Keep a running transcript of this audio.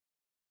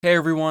Hey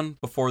everyone,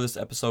 before this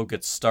episode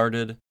gets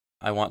started,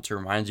 I want to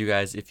remind you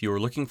guys if you are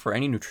looking for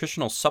any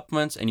nutritional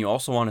supplements and you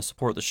also want to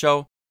support the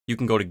show, you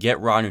can go to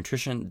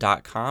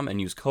getrawnutrition.com and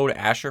use code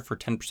ASHER for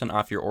 10%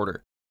 off your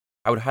order.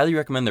 I would highly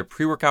recommend their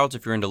pre-workouts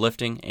if you're into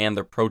lifting and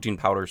their protein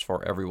powders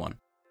for everyone.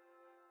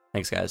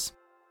 Thanks guys.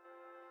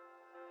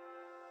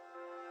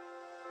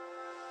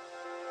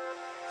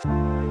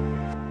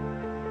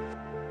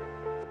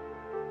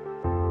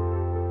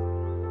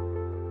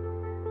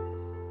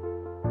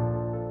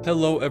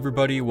 Hello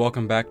everybody,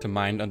 welcome back to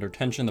Mind Under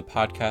Tension, the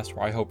podcast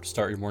where I hope to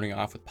start your morning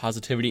off with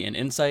positivity and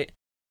insight.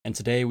 And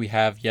today we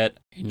have yet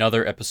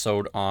another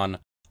episode on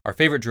our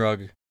favorite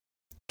drug,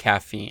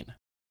 caffeine.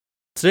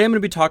 Today I'm going to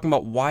be talking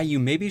about why you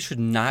maybe should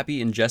not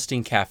be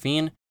ingesting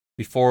caffeine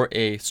before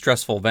a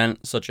stressful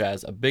event such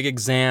as a big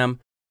exam,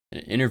 an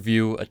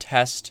interview, a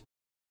test,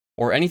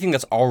 or anything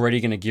that's already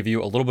going to give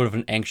you a little bit of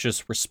an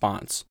anxious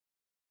response.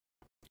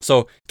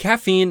 So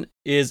caffeine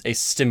is a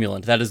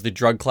stimulant. That is the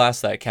drug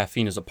class that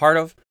caffeine is a part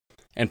of.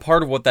 And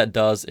part of what that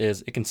does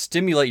is it can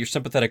stimulate your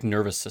sympathetic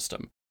nervous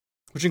system,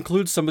 which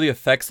includes some of the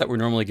effects that we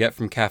normally get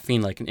from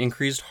caffeine, like an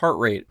increased heart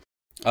rate.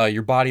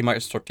 Your body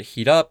might start to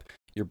heat up,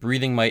 your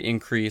breathing might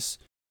increase.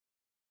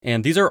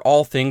 And these are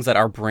all things that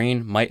our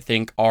brain might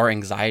think are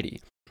anxiety.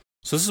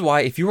 So this is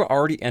why if you are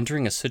already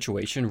entering a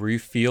situation where you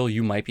feel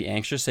you might be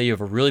anxious, say you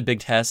have a really big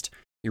test,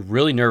 you're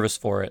really nervous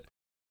for it,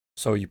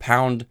 so you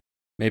pound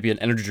maybe an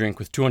energy drink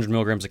with 200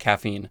 milligrams of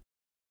caffeine.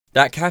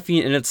 That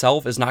caffeine in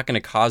itself is not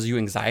going to cause you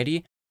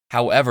anxiety.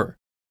 However,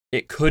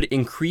 it could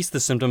increase the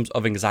symptoms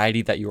of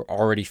anxiety that you're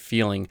already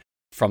feeling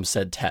from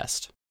said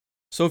test.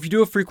 So if you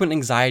do have frequent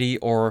anxiety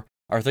or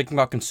are thinking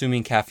about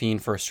consuming caffeine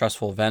for a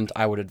stressful event,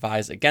 I would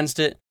advise against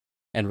it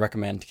and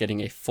recommend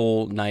getting a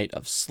full night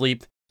of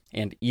sleep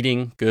and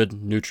eating good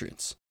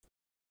nutrients.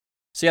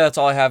 So yeah, that's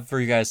all I have for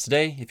you guys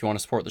today. If you want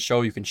to support the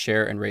show, you can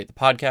share and rate the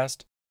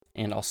podcast.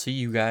 And I'll see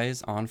you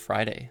guys on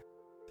Friday.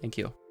 Thank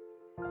you.